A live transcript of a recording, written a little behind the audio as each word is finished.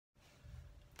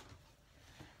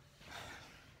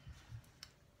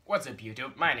What's up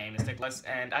YouTube, my name is Nicholas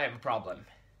and I have a problem.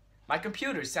 My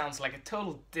computer sounds like a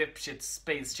total dipshit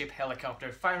spaceship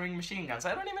helicopter firing machine guns.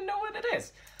 I don't even know what it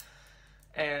is.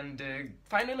 And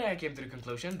finally I came to the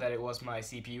conclusion that it was my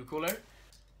CPU cooler.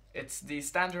 It's the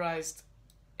standardized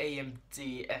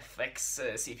AMD FX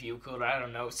CPU cooler, I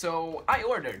don't know. So I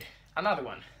ordered another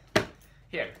one.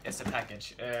 Here is the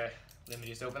package. Let me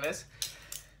just open this.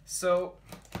 So,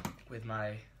 with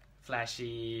my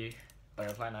flashy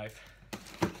butterfly knife.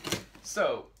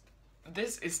 So,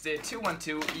 this is the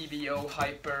 212 EVO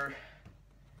Hyper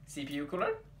CPU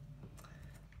cooler.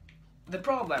 The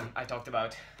problem I talked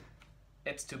about,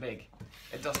 it's too big.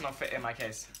 It does not fit in my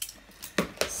case.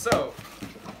 So,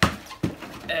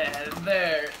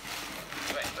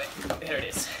 here it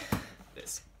is.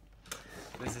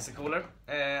 This is a cooler.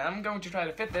 I'm going to try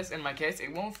to fit this in my case.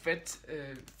 It won't fit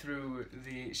through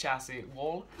the chassis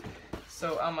wall,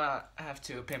 so I'm gonna have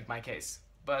to pimp my case.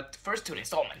 But first to the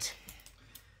installment.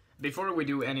 Before we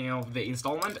do any of the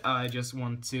installment, I just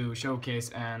want to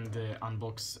showcase and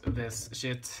unbox this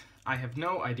shit. I have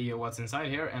no idea what's inside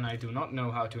here and I do not know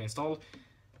how to install,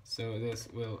 so this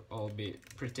will all be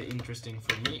pretty interesting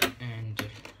for me, and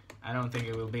I don't think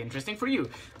it will be interesting for you,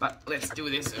 but let's do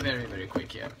this very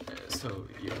quick here, so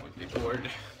you won't be bored.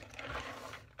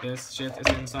 This shit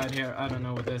is inside here. I don't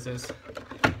know what this is.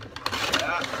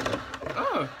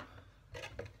 Oh!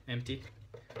 Empty.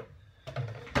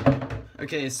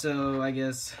 Okay, so I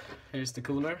guess here's the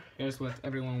cooler. Here's what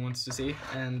everyone wants to see,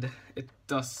 and it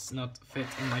does not fit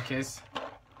in my case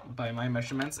by my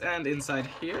measurements. And inside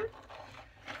here,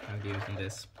 how do you open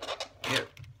this? Here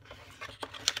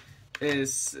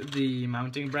is the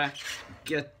mounting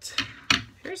bracket.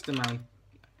 Here's the mount.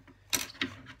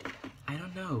 I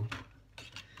don't know.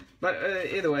 But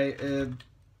either way,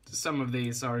 some of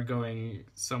these are going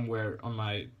somewhere on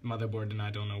my motherboard and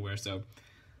I don't know where, so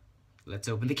let's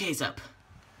open the case up.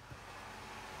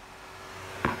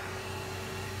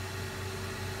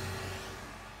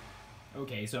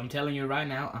 Okay, so I'm telling you right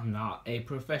now, I'm not a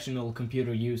professional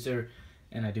computer user,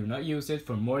 and I do not use it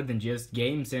for more than just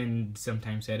games and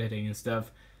sometimes editing and stuff,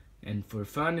 and for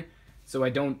fun. So I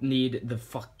don't need the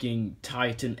fucking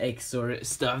Titan X or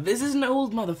stuff. This is an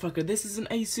old motherfucker. This is an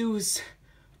Asus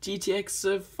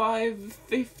GTX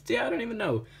 550, I don't even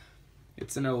know.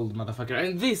 It's an old motherfucker,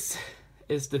 and this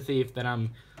is the thief that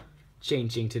I'm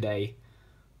changing today.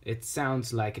 It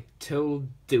sounds like a total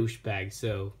douchebag,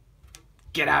 so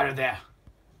get out of there.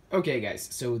 Okay guys,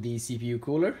 so the CPU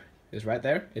cooler is right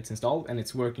there. It's installed and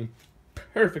it's working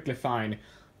perfectly fine,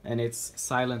 and it's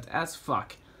silent as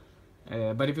fuck.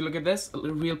 But if you look at this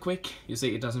real quick, you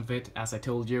see it doesn't fit, as I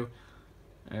told you.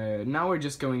 Now we're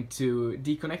just going to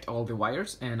disconnect all the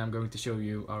wires and I'm going to show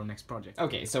you our next project.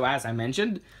 Okay, so as I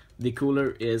mentioned, the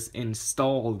cooler is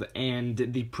installed and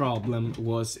the problem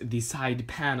was the side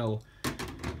panel.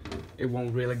 It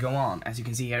won't really go on. As you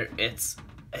can see here, it's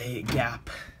a gap,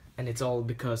 and it's all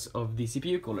because of the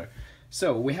CPU cooler.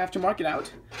 So we have to mark it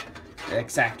out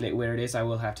exactly where it is. I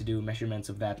will have to do measurements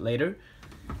of that later,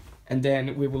 and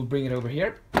then we will bring it over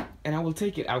here and I will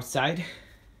take it outside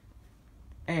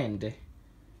and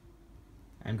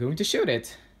I'm going to shoot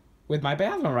it with my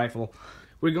Biathlon rifle.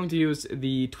 We're going to use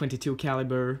the 22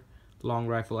 caliber long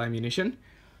rifle ammunition,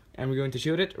 and we're going to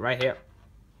shoot it right here.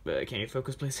 Can you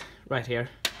focus please? Right here.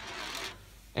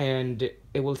 And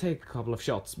it will take a couple of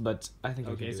shots, but I think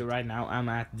okay, so right now I'm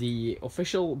at the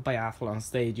official Biathlon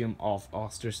stadium of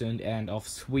Östersund and of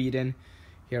Sweden.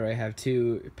 Here I have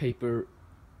two paper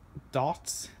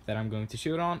dots that I'm going to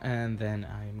shoot on, and then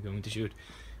I'm going to shoot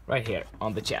right here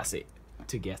on the chassis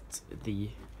to get the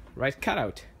right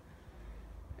cutout.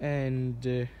 And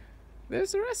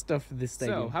there's the rest of the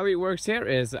stadium. So how it works here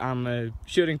is I'm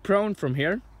shooting prone from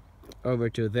here over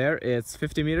to there. It's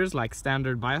 50 meters like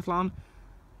standard Biathlon.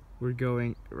 We're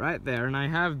going right there, and I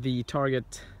have the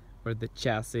target or the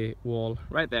chassis wall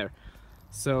right there.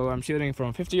 So I'm shooting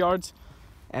from 50 yards,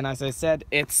 and as I said,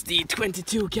 it's the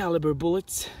 22 caliber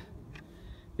bullets,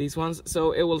 these ones.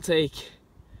 So it will take,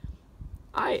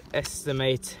 I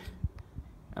estimate,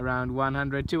 around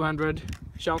 100-200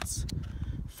 shots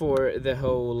for the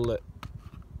whole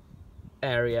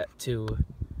area to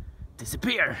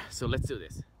disappear. So let's do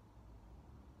this.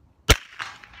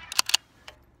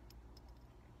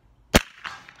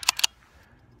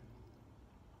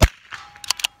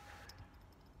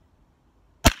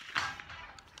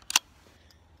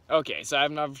 Okay, so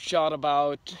I've now shot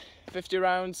about 50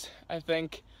 rounds, I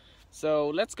think. So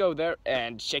let's go there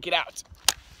and check it out.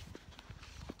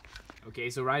 Okay,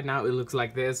 so right now it looks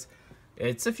like this.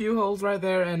 It's a few holes right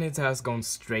there and it has gone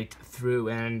straight through,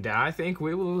 and I think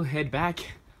we will head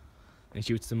back and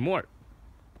shoot some more.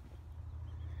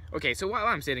 Okay, so while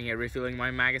I'm sitting here refilling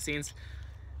my magazines,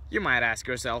 you might ask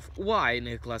yourself, why,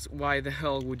 Nicholas? Why the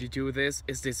hell would you do this?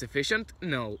 Is this efficient?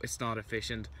 No, it's not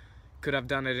efficient. Could I've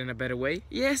done it in a better way?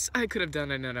 Yes, I could have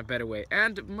done it in a better way,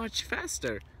 and much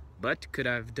faster. But could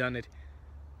I have done it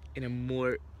in a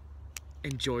more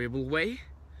enjoyable way?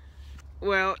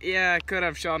 Well, yeah, I could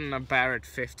have shot in a Barrett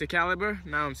 50 caliber.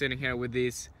 Now I'm sitting here with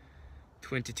these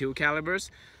 22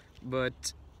 calibers,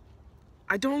 but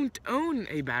I don't own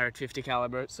a Barrett 50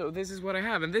 caliber, so this is what I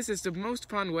have, and this is the most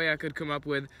fun way I could come up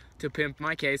with to pimp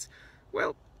my case.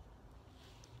 Well,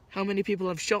 how many people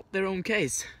have shot their own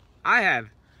case? I have.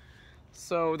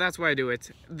 So that's why I do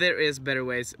it. There is better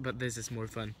ways, but this is more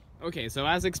fun. Okay, so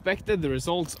as expected, the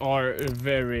results are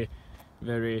very,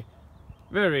 very,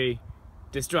 very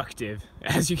destructive,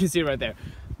 as you can see right there.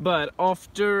 But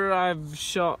after I've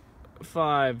shot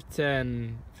 5,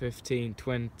 10, 15,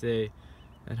 20,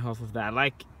 and half of that,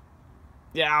 like,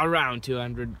 yeah, around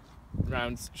 200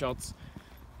 rounds shots,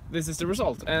 this is the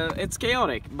result. And it's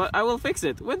chaotic, but I will fix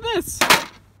it with this.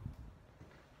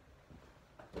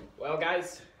 Well,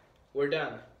 guys, we're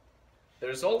done. The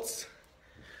results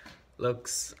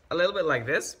looks a little bit like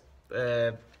this.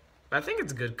 I think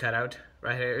it's a good cutout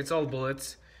right here. It's all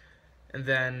bullets, and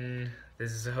then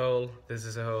this is a hole, this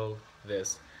is a hole,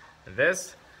 this, and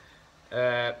this,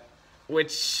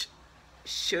 which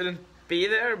shouldn't be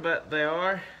there, but they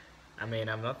are. I mean,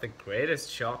 I'm not the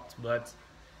greatest shot, but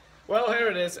well, here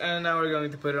it is, and now we're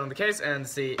going to put it on the case and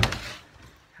see.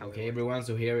 Okay, everyone,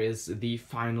 so here is the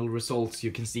final results.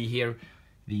 You can see here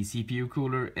the CPU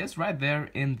cooler is right there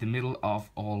in the middle of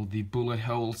all the bullet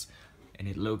holes, and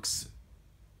it looks,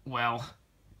 well,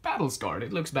 battle scarred.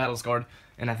 It looks battle scarred,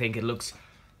 and I think it looks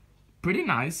pretty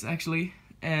nice, actually,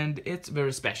 and it's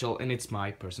very special, and it's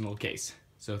my personal case.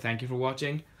 So thank you for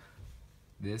watching.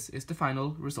 This is the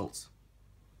final results.